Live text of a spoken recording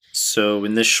So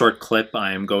in this short clip,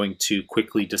 I am going to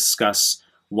quickly discuss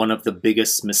one of the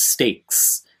biggest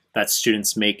mistakes that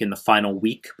students make in the final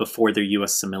week before their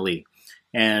USMLE.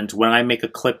 And when I make a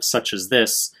clip such as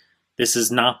this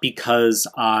is not because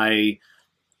I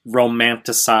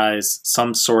romanticize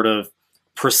some sort of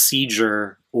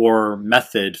procedure or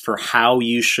method for how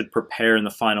you should prepare in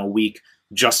the final week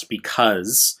just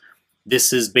because.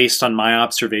 This is based on my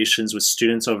observations with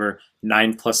students over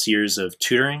 9+ years of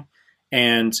tutoring.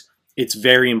 And it's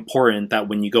very important that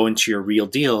when you go into your real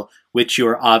deal, which you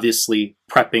are obviously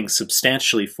prepping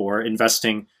substantially for,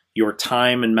 investing your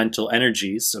time and mental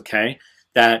energies, okay,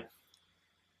 that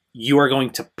you are going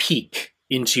to peak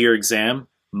into your exam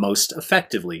most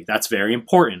effectively. That's very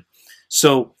important.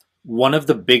 So one of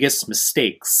the biggest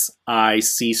mistakes I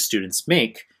see students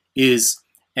make is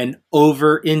an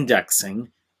over-indexing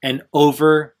and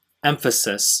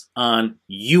over-emphasis on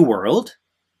UWorld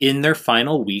in their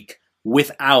final week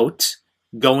without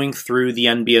going through the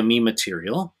NBME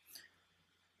material.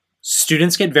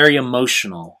 Students get very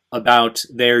emotional about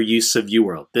their use of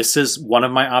UWorld. This is one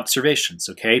of my observations,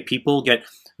 okay? People get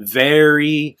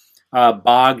very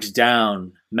bogged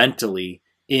down mentally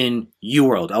in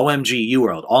UWorld. OMG,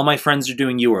 UWorld. All my friends are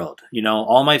doing UWorld. You know,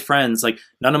 all my friends, like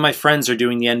none of my friends are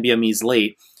doing the NBMEs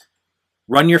late.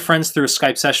 Run your friends through a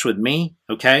Skype session with me,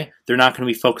 okay? They're not going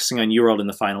to be focusing on UWorld in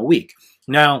the final week.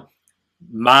 Now,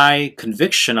 my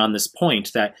conviction on this point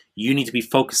that you need to be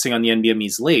focusing on the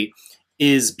NBMEs late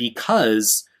is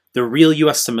because the real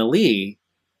USMLE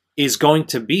is going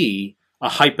to be a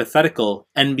hypothetical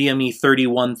NBME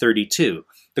 31-32.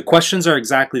 The questions are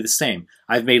exactly the same.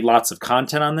 I've made lots of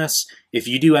content on this. If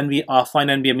you do offline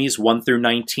NBMEs 1 through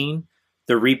 19,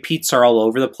 the repeats are all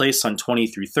over the place on 20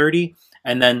 through 30.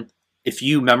 And then if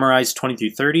you memorize 20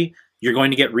 through 30, you're going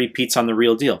to get repeats on the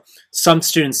real deal. Some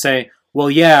students say, well,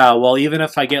 yeah, well, even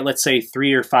if I get, let's say,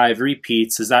 3 or 5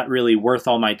 repeats, is that really worth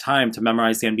all my time to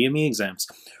memorize the NBME exams?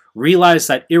 Realize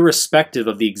that irrespective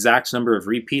of the exact number of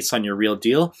repeats on your real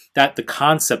deal, that the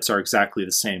concepts are exactly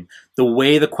the same. The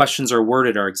way the questions are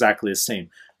worded are exactly the same.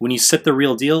 When you sit the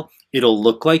real deal, it'll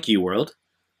look like UWorld,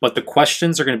 but the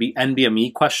questions are going to be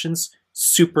NBME questions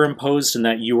superimposed in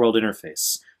that UWorld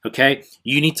interface. Okay,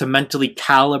 you need to mentally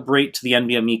calibrate to the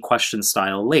NBME question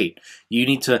style late. You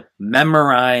need to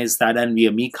memorize that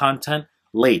NBME content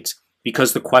late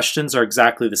because the questions are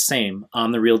exactly the same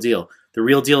on the real deal. The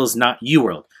real deal is not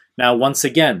UWorld. Now, once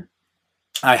again,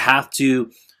 I have to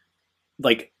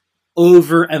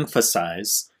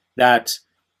overemphasize that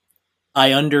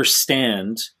I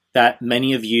understand that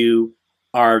many of you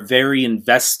are very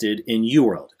invested in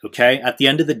UWorld. Okay, at the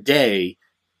end of the day,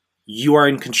 you are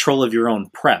in control of your own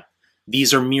prep.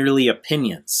 These are merely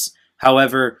opinions.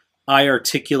 However, I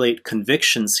articulate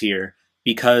convictions here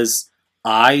because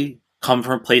I come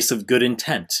from a place of good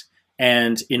intent.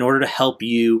 And in order to help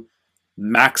you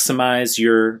maximize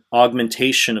your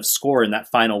augmentation of score in that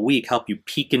final week, help you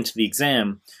peak into the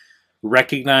exam,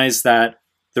 recognize that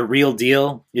the real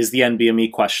deal is the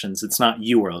NBME questions. It's not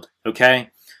UWorld, okay?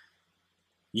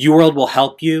 UWorld will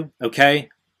help you, okay?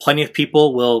 Plenty of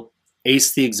people will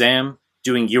ace the exam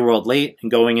doing UWorld late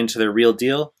and going into their real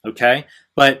deal, okay?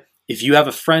 But if you have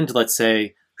a friend, let's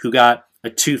say, who got a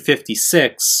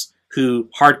 256, who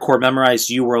hardcore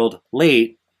memorized UWorld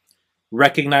late,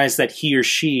 recognize that he or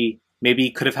she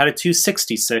maybe could have had a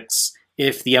 266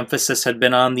 if the emphasis had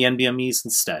been on the NBMEs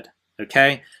instead,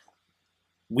 okay?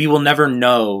 We will never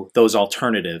know those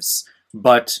alternatives,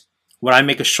 but when I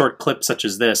make a short clip such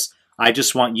as this, I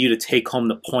just want you to take home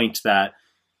the point that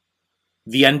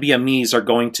the NBMEs are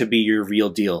going to be your real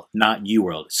deal, not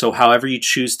UWorld. So however you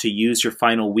choose to use your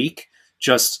final week,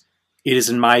 it is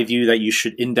in my view that you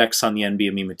should index on the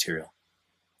NBME material.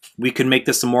 We could make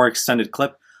this a more extended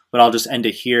clip, but I'll just end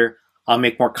it here. I'll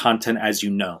make more content as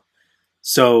you know.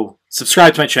 So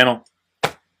subscribe to my channel,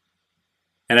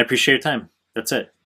 and I appreciate your time. That's it.